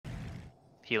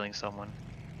healing someone.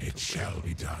 It shall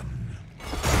be done.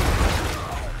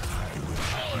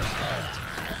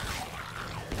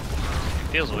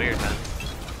 Feels weird, man.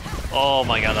 Oh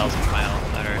my god, that was my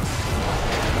health. That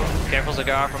hurt. Careful,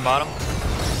 Zagar from bottom.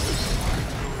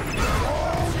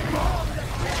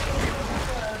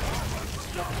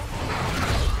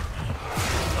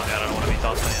 Oh god, I don't want to be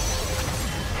tossed by him.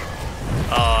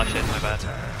 Oh shit, my bad.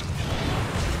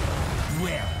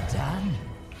 Well done.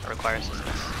 That requires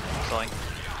assistance. Slowing.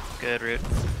 Good root.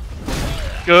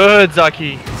 Good,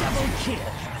 Zaki. Double kill.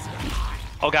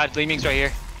 Oh god, Gleaming's right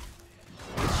here.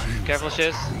 Careful,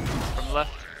 Shiz. From the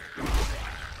left.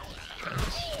 Try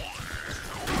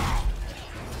this.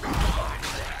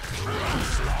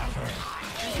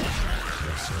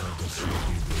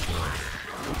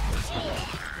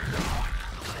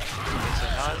 So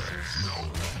how is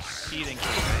this? Healing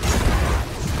key,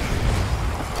 right?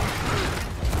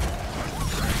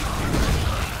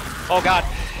 Oh god.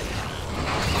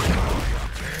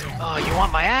 Oh, you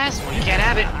want my ass? Well, you can't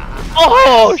have it.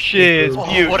 Oh shit, Oh,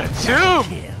 beaut. what a tomb!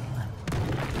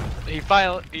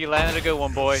 He landed a good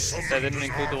one, boy. That didn't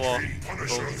include the wall.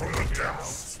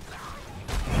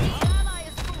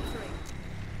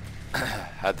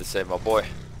 Had to save my boy.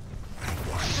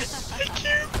 Thank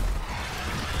you.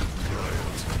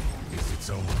 Is its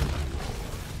own.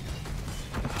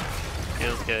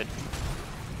 Feels good.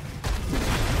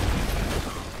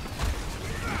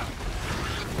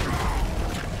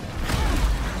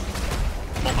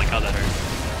 Oh my god, that hurt.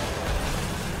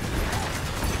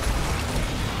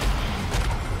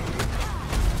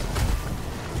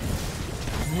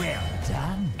 Well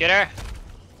done. Get her!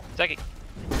 Zeki.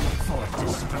 For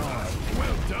destroy.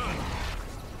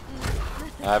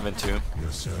 I have in tune.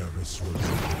 Your service will be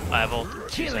I have ult.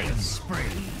 Killing spree.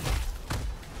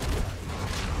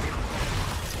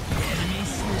 Enemy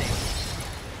slain.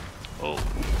 Oh.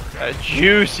 A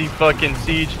juicy fucking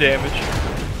siege damage.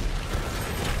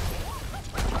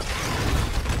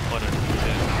 What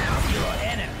a Your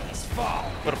enemies fall.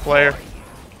 What a player.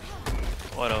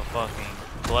 what a fucking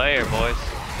player, boys.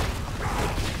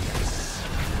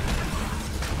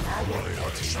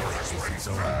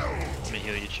 Let me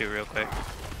heal you two real quick.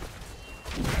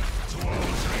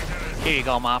 Here you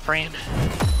go, my friend.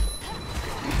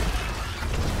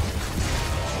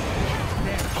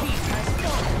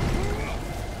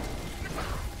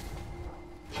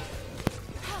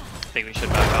 I think we should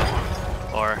back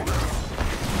up. Or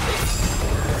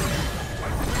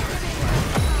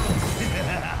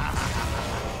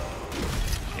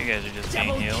you guys are just being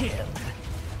Double healed. kill.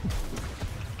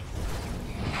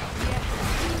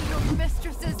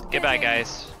 Get back,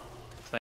 guys.